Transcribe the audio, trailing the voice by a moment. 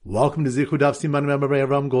Welcome to Zichu Daf Siman Rabbi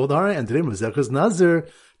Aram Goldar, and today Mazechus Nazir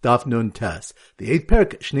Daf Nun Tes, the 8th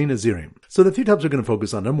parak Shnei Nazirim. So the 3 topics we're going to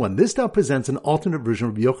focus on. Number 1, this daf presents an alternate version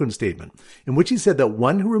of Rabbi Yochanan's statement, in which he said that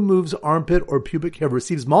one who removes armpit or pubic hair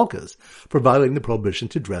receives malchus for violating the prohibition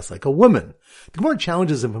to dress like a woman. The Gemara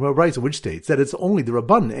challenges him from a brisa which states that it's only the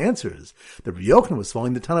Rabbanan answers that Rabbi Yochanan was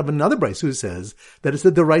following the Tana of another brisa who says that it's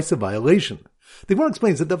a derisa violation. The Gemara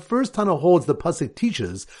explains that the first Tana holds the pasuk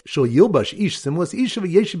teaches Shel Yilbash Ish Simlas Ish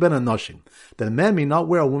V'Yesh Ben Anoshim, that a man may not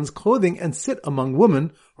wear a woman's clothing and sit among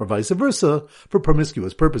women, or vice versa, for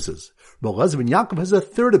promiscuous purposes. Rabbi Elazar ben Yaakov has a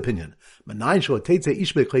third opinion. From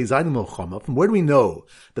where do we know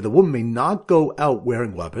that a woman may not go out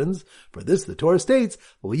wearing weapons? For this, the Torah states,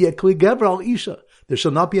 there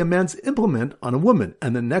shall not be a man's implement on a woman.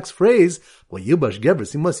 And the next phrase, and a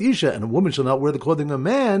woman shall not wear the clothing of a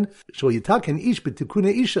man,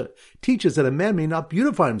 teaches that a man may not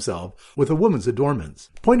beautify himself with a woman's adornments.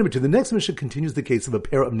 Point number 2, the next mission continues the case of a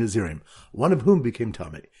pair of Nazirim, one of whom became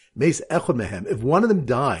Tameh. If one of them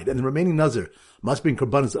died, and the remaining Nazir must bring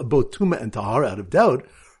korbanos of both Tumah and Tahara out of doubt,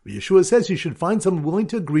 Yeshua says you should find someone willing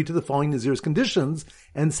to agree to the following Nazir's conditions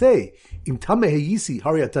and say, Im Tameh Hayisi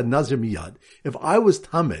Hariata Nazir Miyad. If I was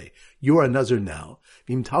Tameh, you are a Nazir now.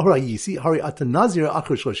 Im Tahor Hayisi Hariata Nazir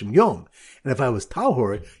Achar Shloshim Yom. And if I was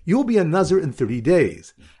Tahor, you will be a Nazir in 30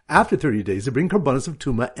 days. After 30 days, they bring korbanos of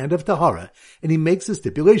Tumah and of Tahara, and he makes a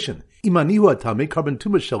stipulation. Imanihu atame carbon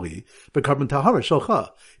Tumah shali, but carbon Tahara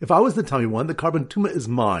shalcha. If I was the Tameh one, the carbon Tumah is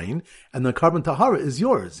mine, and the carbon Tahara is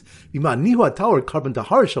yours. Imanihu atawar carbon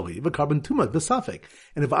Tahara shali, but carbon Tumah besafek.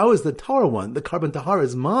 And if I was the Tahara one, the carbon Tahara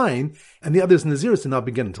is mine, and the other's Naziris did not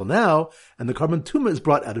begin until now, and the carbon Tumah is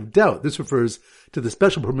brought out of doubt. This refers to the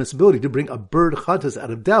special permissibility to bring a bird chatas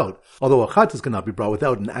out of doubt, although a chatas cannot be brought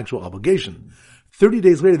without an actual obligation. 30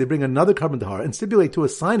 days later, they bring another carbon tahara and stipulate to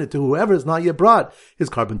assign it to whoever has not yet brought his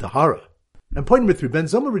carbon tahara. And point number 3, Ben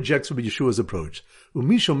Zoma rejects Rabbi Yeshua's approach. And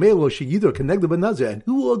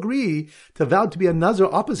who will agree to vow to be a Nazir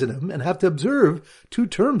opposite him and have to observe 2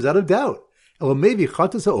 terms out of doubt?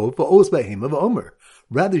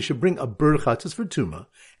 Rather, you should bring a bird chatas for Tumah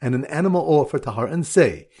and an animal olah for Tahar and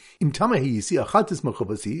say, If I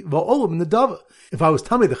was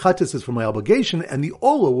Tameh, the chatas is for my obligation and the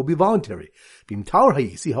olah will be voluntary. And if I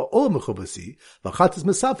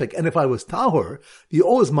was Tahor, the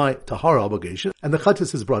olah is my Tahar obligation and the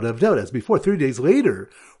chatas is brought out of doubt. As before, 3 days later,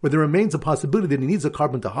 where there remains a possibility that he needs a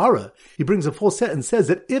carbon Tahara, he brings a full set and says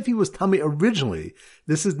that if he was Tameh originally,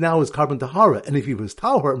 this is now his carbon Tahara, and if he was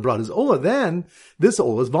Tahor and brought his olah, then this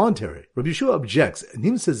olah is voluntary. Rabbi Yeshua objects, and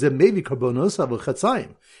he says that maybe karbonosav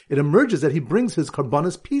v'chatzayim. It emerges that he brings his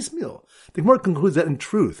karbonos piecemeal. The Gemara concludes that in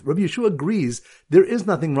truth, Rabbi Yeshua agrees there is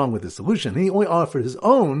nothing wrong with this solution, and he only offered his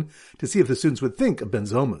own to see if the students would think of Ben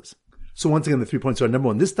Zoma's. So once again, the 3 points are: number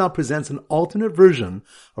 1, this now presents an alternate version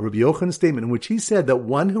of Rabbi Yochanan's statement in which he said that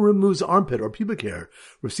one who removes armpit or pubic hair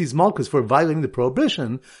receives malchus for violating the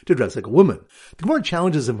prohibition to dress like a woman. The Gemara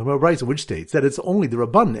challenges him from a brisa which states that it's only the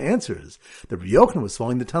Rabbanan answers that Rabbi Yochanan was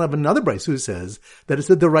following the Tana of another brisa who says that it's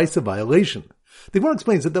a derisa violation. The Gemara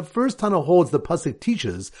explains that the first Tana holds the pasuk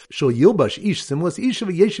teaches Shel Yilbash Ish Simlas Ish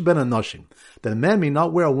V'Yesh Ben Anoshim, that a man may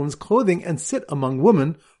not wear a woman's clothing and sit among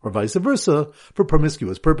women, or vice versa, for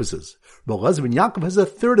promiscuous purposes. Rabbi Elazar ben Yaakov has a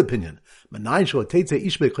third opinion. From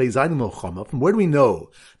where do we know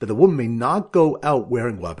that a woman may not go out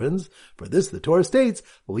wearing weapons? For this, the Torah states,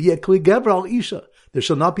 there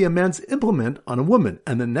shall not be a man's implement on a woman.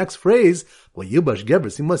 And the next phrase, and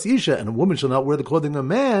a woman shall not wear the clothing of a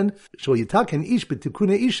man,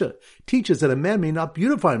 teaches that a man may not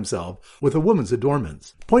beautify himself with a woman's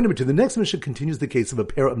adornments. Point number 2, the next mission continues the case of a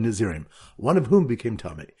pair of Nazirim, one of whom became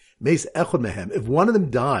Tameh. If one of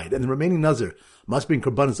them died, and the remaining Nazir must bring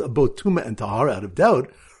korbanos of both Tumah and Tahara out of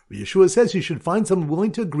doubt, Yeshua says you should find someone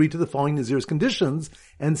willing to agree to the following Nazir's conditions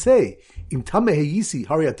and say, Im Tameh Hayisi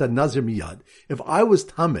Hariata Nazir Miyad. If I was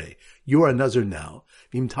Tameh, you are a Nazir now.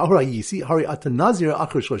 Im Tahor Hayisi Hariata Nazir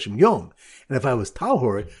Achar Shloshim Yom. And if I was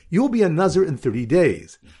Tahor, you will be a Nazir in 30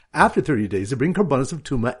 days. After 30 days, they bring korbanos of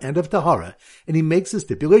Tumah and of Tahara, and he makes a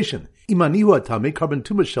stipulation. Imanihu atame carbon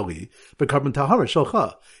Tumah shali, but carbon Tahara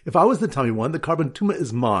shalcha. If I was the Tameh one, the carbon Tumah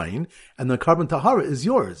is mine, and the carbon Tahara is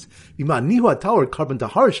yours. Imanihu atawar carbon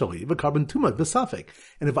Tahara shali, but carbon Tumah besafek.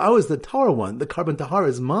 And if I was the Tahara one, the carbon Tahara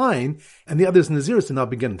is mine, and the other's Naziris did not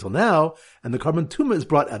begin until now, and the carbon Tumah is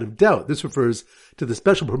brought out of doubt. This refers to the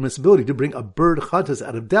special permissibility to bring a bird chatas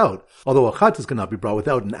out of doubt, although a chatas cannot be brought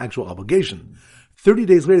without an actual obligation. 30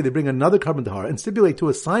 days later, they bring another carbon tahara and stipulate to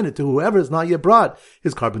assign it to whoever has not yet brought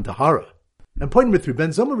his carbon tahara. And point number 3, Ben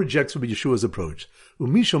Zoma rejects Rabbi Yeshua's approach.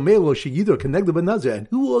 Umisho melo sheyidor kenegdo ben Nazir, and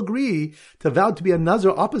who will agree to vow to be a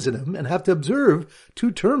Nazir opposite him and have to observe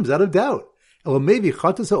 2 terms out of doubt? Elamevi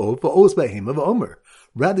chatas ha'ov va'os behema va'omer.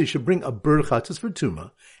 Rather, you should bring a bird chatas for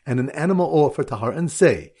tuma and an animal oil for tahar, and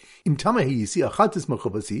say, Im tamahi yisi a chatas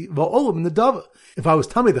machuvasi va'olam in the dava. If I was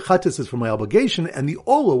tameh, the chatas is for my obligation, and the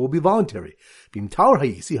oil will be voluntary. V'im tahor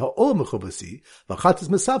hayisi ha'olam machuvasi va'chatas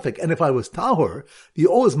mesafik. And if I was tahor, the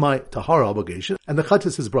oil is my tahar obligation, and the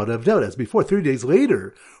chatas is brought out of doubt. As before, 3 days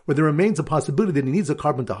later, where there remains a possibility that he needs a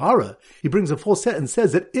carbon tahara, he brings a full set and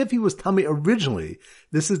says that if he was tameh originally,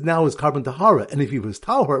 this is now his carbon tahara, and if he was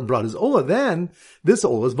tahor and brought his ola, then this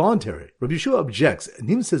ola is voluntary. Rabbi Yeshua objects, and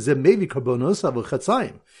he says that maybe karbonosav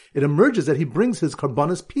v'chatzayim. It emerges that he brings his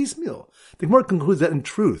karbonos piecemeal. The Gemara concludes that in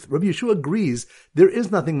truth, Rabbi Yeshua agrees there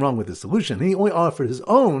is nothing wrong with this solution, and he only offered his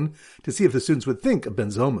own to see if the students would think of Ben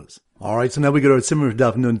Zoma's. Alright, so now we go to our simon of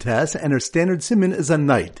Daf Nun Tes, and our standard simon is a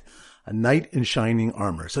knight in shining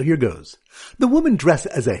armor. So here goes. The woman dressed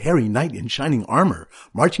as a hairy knight in shining armor,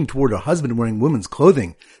 marching toward her husband wearing women's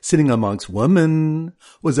clothing, sitting amongst women,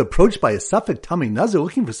 was approached by a Suffolk Tamei Nazir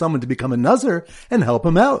looking for someone to become a Nazir and help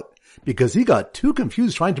him out, because he got too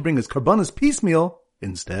confused trying to bring his karbonos piecemeal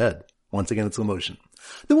instead. Once again, it's slow motion.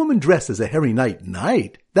 The woman dressed as a hairy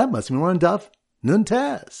knight, that must be more on Daf Nun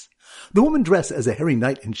Tes. The woman dressed as a hairy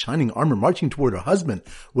knight in shining armor, marching toward her husband,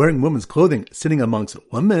 wearing women's clothing, sitting amongst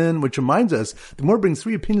women, which reminds us, the Gemara brings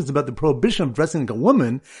 3 opinions about the prohibition of dressing like a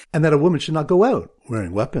woman, and that a woman should not go out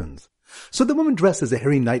wearing weapons. So the woman dressed as a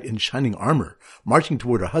hairy knight in shining armor, marching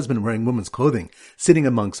toward her husband wearing women's clothing, sitting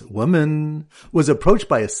amongst women, was approached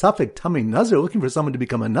by a Suffolk Tamei Nazir looking for someone to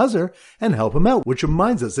become a Nazir and help him out, which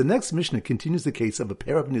reminds us the next Mishnah continues the case of a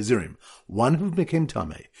pair of Nazirim, one who became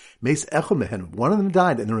Tamei. Meis echad mehen, one of them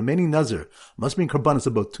died, and the remaining Nazir must bring karbanos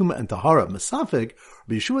of both Tuma and Tahara. Mesafik,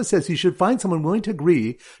 Rabbi Yeshua says he should find someone willing to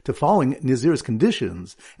agree to following Nazir's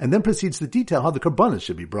conditions, and then proceeds to detail how the karbanos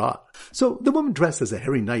should be brought. So the woman dressed as a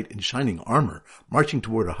hairy knight in shining armor, marching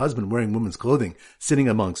toward her husband wearing women's clothing, sitting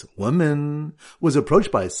amongst women, was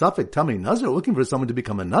approached by a Suffolk Tamei Nazir looking for someone to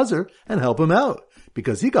become a Nazir and help him out,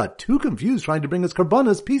 because he got too confused trying to bring his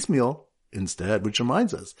karbanos piecemeal instead, which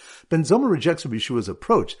reminds us, Ben Zoma rejects Rabbi Yeshua's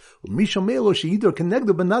approach. Who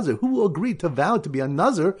will agree to vow to be a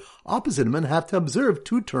Nazir opposite him and have to observe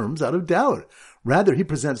 2 terms out of doubt? Rather, he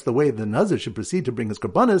presents the way the Nazir should proceed to bring his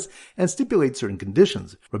karbanos and stipulates certain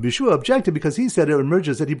conditions. Rabbi Yeshua objected because he said it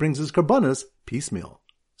emerges that he brings his karbanos piecemeal.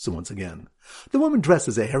 So once again, the woman dressed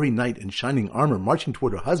as a hairy knight in shining armor, marching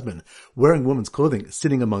toward her husband, wearing women's clothing,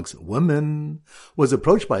 sitting amongst women, was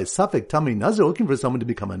approached by a Suffolk Tamei Nazir looking for someone to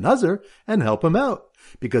become a Nazir and help him out,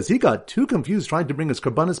 because he got too confused trying to bring his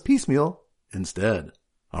karbanos piecemeal instead.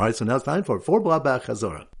 Alright, so now it's time for 4 Bla Bach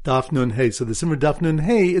Chazorah. Daf Nun Hey. So the Simmer Daf Nun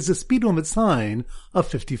Hey is a speed limit sign of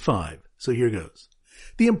 55. So here goes.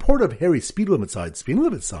 The import of hairy speed limit signs,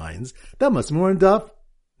 that must be more in Daf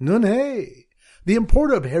Nun Hey. The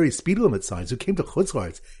importer of hairy speed limit signs who came to Chutz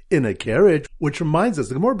La'aretz in a carriage, which reminds us,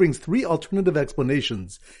 the Gemara brings 3 alternative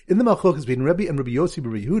explanations in the Machlokas between Rebbe and Rabbi Yossi and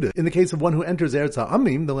Rabbi Yehuda in the case of one who enters Eretz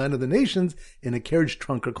HaAmim, the land of the nations, in a carriage,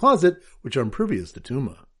 trunk, or closet, which are impervious to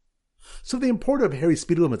Tumah. So the importer of hairy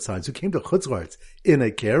speed limit signs who came to Chutz La'aretz in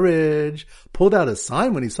a carriage pulled out a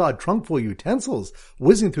sign when he saw a trunk full of utensils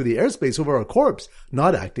whizzing through the airspace over a corpse,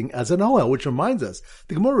 not acting as an ohel, which reminds us,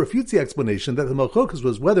 the Gemara refutes the explanation that the Malchokas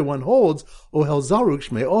was whether one holds ohel zaruk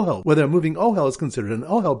shmei ohel, whether a moving ohel is considered an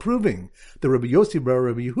ohel, proving the Rabbi Yossi bar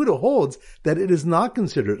Rabbi Yehuda holds that it is not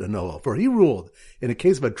considered an ohel, for he ruled, in a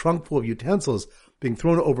case of a trunk full of utensils being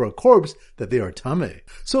thrown over a corpse, that they are tameh.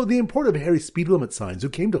 So the importer of hairy speed limit signs who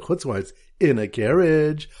came to Chutz La'aretz in a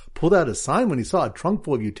carriage pulled out a sign when he saw a trunk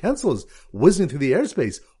full of utensils whizzing through the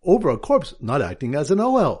airspace over a corpse, not acting as an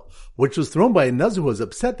ohel, which was thrown by a Nazir who was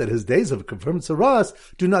upset that his days of confirmed saras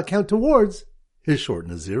do not count towards his short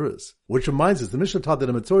Naziris. Which reminds us, the Mishnah taught that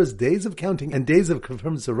a Matzorah's days of counting and days of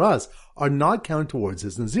confirmed saras are not counted towards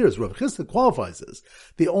his Naziris. Rav Chisda qualifies this.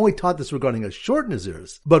 They only taught this regarding a short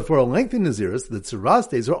Naziris, but for a lengthy Naziris, the saras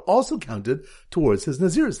days are also counted towards his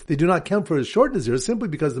Naziris. They do not count for his short Naziris simply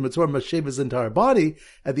because the Matzorah must shave his entire body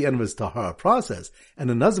at the end of his Tahara process, and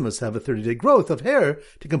a Nazir must have a 30-day growth of hair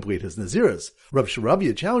to complete his Naziris. Rav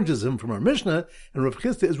Sharavia challenges him from our Mishnah, and Rav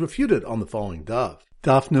Chisda is refuted on the following daf.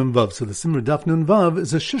 Daf Nun Vav. So the Simmer Daf Nun Vav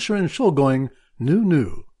is a shusher and shul going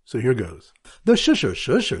new. So here goes. The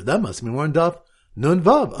shusher, that must be more in Daf Nun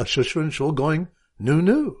Vav, a shusher and shul going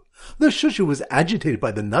new. The Shushu was agitated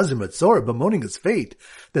by the Nazir Matzorah, bemoaning his fate,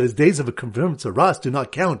 that his days of a confirmed Tzaras do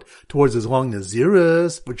not count towards his long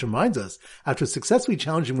Naziris, which reminds us, after successfully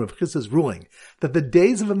challenging Rav Chisda's ruling, that the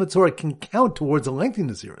days of a Matzorah can count towards a lengthy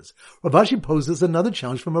Naziris. Rav Ashi poses another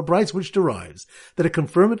challenge from a Bryce which derives that a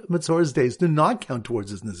confirmed Matzorah's days do not count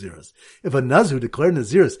towards his Naziris. If a Nazir declared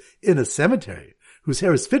Naziris in a cemetery, whose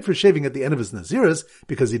hair is fit for shaving at the end of his Naziris,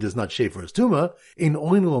 because he does not shave for his Tumah, ein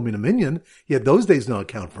oin lo min minyan, yet those days do not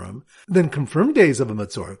count for him, then confirmed days of a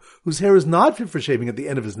Matzorah, whose hair is not fit for shaving at the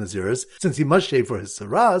end of his Naziris, since he must shave for his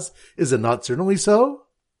Saras, is it not certainly so?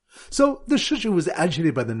 So the Shushu was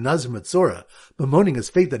agitated by the Nazir Matzorah, bemoaning his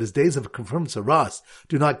fate that his days of confirmed Saras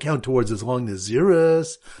do not count towards his long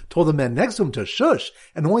Naziris, told the man next to him to shush,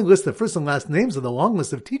 and only list the first and last names of the long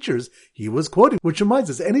list of teachers he was quoting, which reminds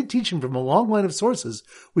us any teaching from a long line of sources,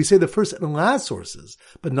 we say the first and last sources,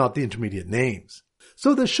 but not the intermediate names.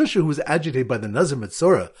 So the Shushu, who was agitated by the Nazir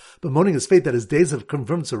Matzorah, bemoaning his fate that his days of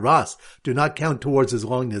confirmed Saras do not count towards his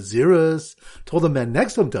long Naziris, told the man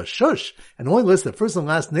next to him to shush, and only list the first and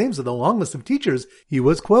last names of the long list of teachers he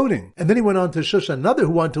was quoting. And then he went on to shush another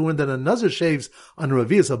who wanted to learn that a Nazir shaves on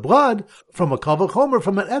revius of blood from a kal v'chomer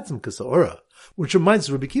from an etzem kasora. Which reminds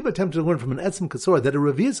us, Rabbi Kiva attempted to learn from an etzem kasora that a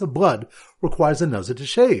revius of blood requires a Nazir to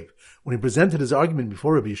shave. When he presented his argument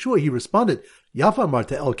before Rabbi Yeshua, he responded, Yafa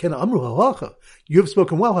Marta El Kena Amru Halacha. You have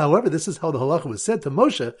spoken well, however, this is how the halacha was said to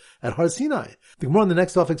Moshe at Har Sinai. The Gemara on the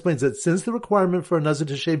next off explains that since the requirement for a Nazir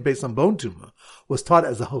to shave based on bone tumah was taught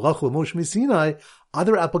as the halacha of Moshe Sinai,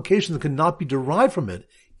 other applications could not be derived from it,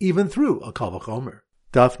 even through a kal v'chomer.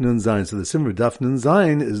 Daf Nun Zayin. So the symbol of Daf Nun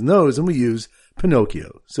Zayin is nose, and we use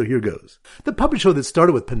Pinocchio. So here goes. The puppet show that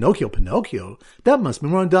started with Pinocchio, that must be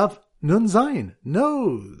more on Daf Nun Zayin,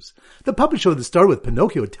 nose. The puppet show that started with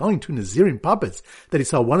Pinocchio telling two Nazirim puppets that he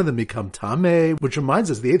saw one of them become Tameh, which reminds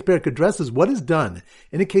us the 8th parak addresses what is done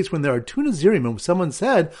in a case when there are two Nazirim and someone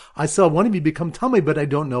said, I saw one of you become Tameh, but I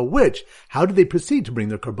don't know which. How do they proceed to bring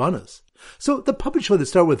their karbanos? So the puppet show that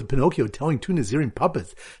started with Pinocchio telling two Nazirim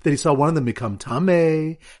puppets that he saw one of them become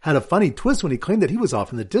Tameh had a funny twist when he claimed that he was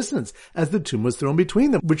off in the distance as the tumah was thrown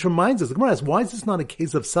between them, which reminds us, the Gemara asks, why is this not a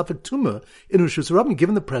case of Safek Tumah in Rishus Rabbim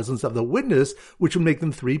given the presence of the witness, which would make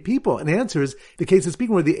them three people? And the answer is, the case is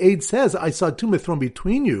speaking where the aide says, I saw tumah thrown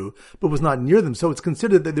between you, but was not near them, so it's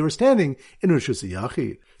considered that they were standing in Rishus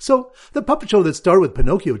Yachid. So the puppet show that started with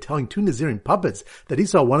Pinocchio telling two Nazirim puppets that he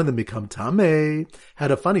saw one of them become Tameh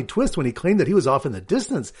had a funny twist when he claimed that he was off in the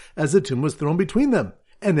distance as the tumah was thrown between them,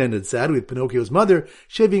 and ended sadly with Pinocchio's mother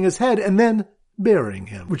shaving his head and then burying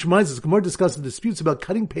him. Which reminds us, Gemara discusses disputes about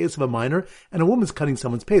cutting payas of a minor and a woman's cutting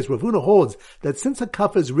someone's payas. Rav Huna holds that since a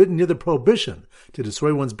kafa is written near the prohibition to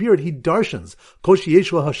destroy one's beard, he darshans, koshi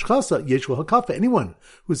yeshua hashchasa yeshua hakafa. Anyone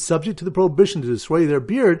who is subject to the prohibition to destroy their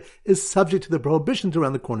beard is subject to the prohibition to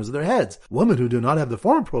round the corners of their heads. Women who do not have the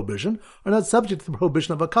former prohibition are not subject to the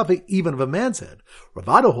prohibition of a kafa, even of a man's head.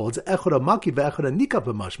 Ravada holds echad maki ve'echad nikaf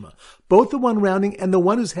b'mashma. Both the one rounding and the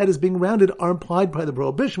one whose head is being rounded are implied by the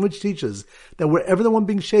prohibition, which teaches that wherever the one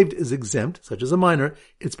being shaved is exempt, such as a minor,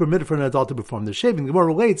 it's permitted for an adult to perform the shaving. The Gemara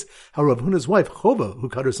relates how Rav Huna's wife, Chova, who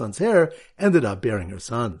cut her son's hair, ended up bearing her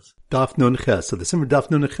sons. Daf Nun Ches. So the symbol Daf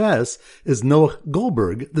Nun Ches is Noach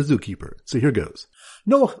Goldberg, the zookeeper. So here goes.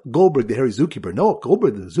 Noach Goldberg, the hairy zookeeper. Noach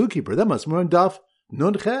Goldberg, the zookeeper. That must be on Daf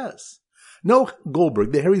Nun Ches. Noach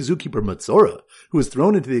Goldberg, the hairy zookeeper Matzorah, who was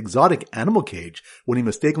thrown into the exotic animal cage when he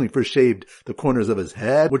mistakenly first shaved the corners of his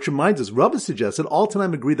head, which reminds us, Rava suggests that all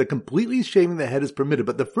Tanaim agree that completely shaving the head is permitted,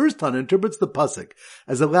 but the first Tana interprets the pasuk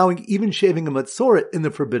as allowing even shaving a Matzorah in the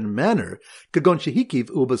forbidden manner, kagon shehikiv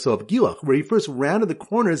ulbasov gilach, where he first rounded the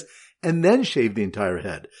corners and then shaved the entire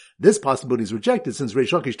head. This possibility is rejected since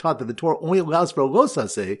Reish Lakish taught that the Torah only allows for a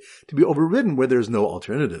losase to be overridden where there is no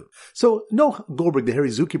alternative. So Noach Goldberg, the hairy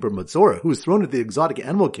zookeeper Matzorah, who was thrown into the exotic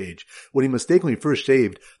animal cage when he mistakenly first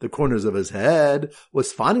shaved the corners of his head,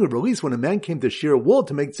 was finally released when a man came to shear wool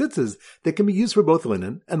to make tzitzis that can be used for both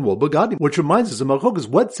linen and wool bagadim. Which reminds us of Malchokas,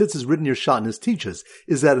 what tzitzis written near shatnez teaches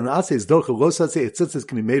is that an ases docha losase tzitzis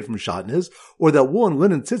can be made from shatnez, or that wool and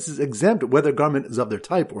linen tzitzis exempt whether a garment is of their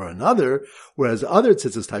type or another, whereas other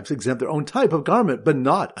tzitzis types exempt their own type of garment, but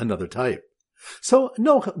not another type. So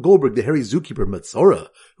Noach Goldberg, the hairy zookeeper Matzorah,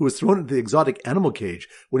 who was thrown into the exotic animal cage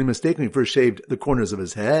when he mistakenly first shaved the corners of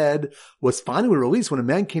his head, was finally released when a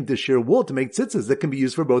man came to shear wool to make tzitzis that can be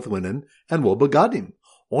used for both linen and wool bagadim,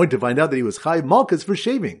 only to find out that he was chayiv malchus for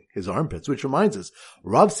shaving his armpits, which reminds us,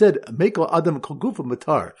 Rav said, Mekel Adam Kol Gufa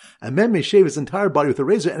Matar, a man may shave his entire body with a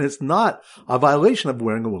razor, and it's not a violation of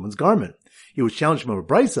wearing a woman's garment. He was challenged from a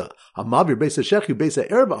brisa. Hamavir beisa shechu beisa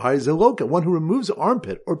erva hari zeloka. One who removes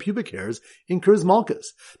armpit or pubic hairs incurs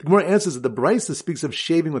malchus. The Gemara answers that the brisa speaks of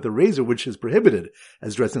shaving with a razor, which is prohibited,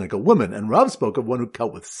 as dressing like a woman, and Rav spoke of one who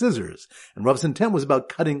cut with scissors. And Rav's intent was about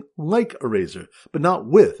cutting like a razor, but not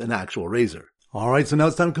with an actual razor. Alright, so now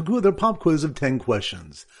it's time to conclude our pop quiz of 10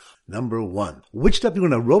 questions. Number 1. Which daf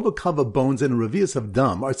in a rova kav of bones and a revius of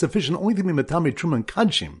dam are sufficient only to be metame truma and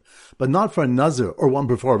kadshim, but not for a nazir or one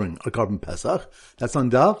performing a carbon pesach? That's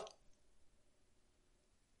on daf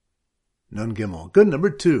Nun Gimel. Good.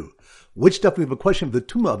 Number 2. Which daf we have a question of the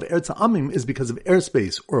tuma of Eretz Amim is because of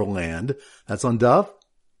airspace or land? That's on daf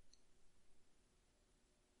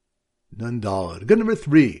Nun Daled. Good. Number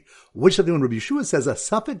 3. Which of the when Rabbi Yeshua says a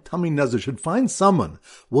Safek Tami Nazir should find someone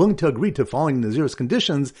willing to agree to following Nazir's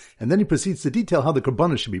conditions, and then he proceeds to detail how the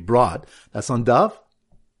Karbanos should be brought. That's on daf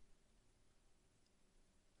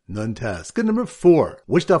Nun Tes. Good. Number 4.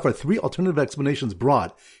 Which daf are 3 alternative explanations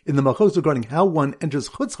brought in the Machos regarding how one enters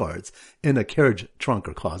chutzlarts in a carriage trunk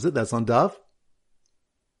or closet? That's on daf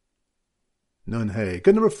Nun Hey.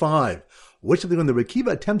 Good. Number 5. Which of the when the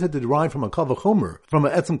Rekiva attempted to derive from a Kavachomer, from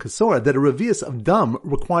an Etzem Kasora, that a revius of dam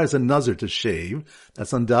requires a Nazir to shave?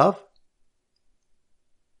 That's on daf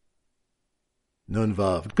Nun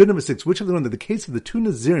Vav. Good. Number 6. Which of the one that the case of the 2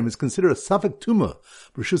 Nazirim is considered a Safek Tuma,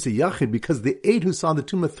 Rishus Yachid, because the 8 who saw the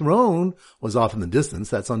Tuma thrown was off in the distance?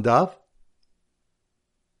 That's on daf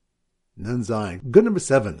Nun Zayin. Good. Number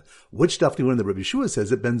 7. Which daf do you learn that Rabbi Yeshua says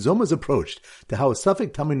that Ben Zoma's approach to how a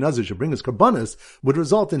Safek Tamei Nazir should bring his karbanos would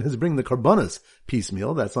result in his bringing the karbanos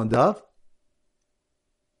piecemeal? That's on daf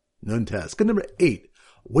Nun Tes. Good. Number 8.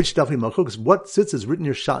 Which daf in Malchus, what tzitzis written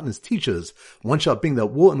your shatnez teaches? One shot being that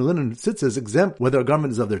wool and linen tzitzis exempt whether a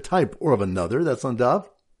garment is of their type or of another. That's on daf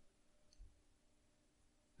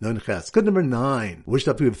Nun Ches. Good. Number 9. Which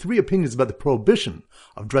daf we have 3 opinions about the prohibition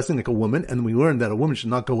of dressing like a woman, and we learned that a woman should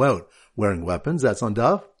not go out wearing weapons. That's on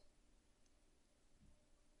daf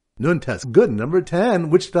Nun Tes. Good. Number 10.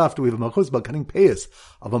 Which daf do we have a Malchus about cutting payas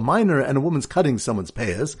of a minor and a woman's cutting someone's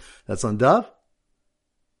payas? That's on daf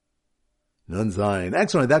Nun Zayin.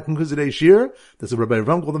 Excellent. That concludes today's shir. This is Rabbi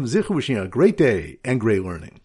Ram Golden Zichu wishing you a great day and great learning.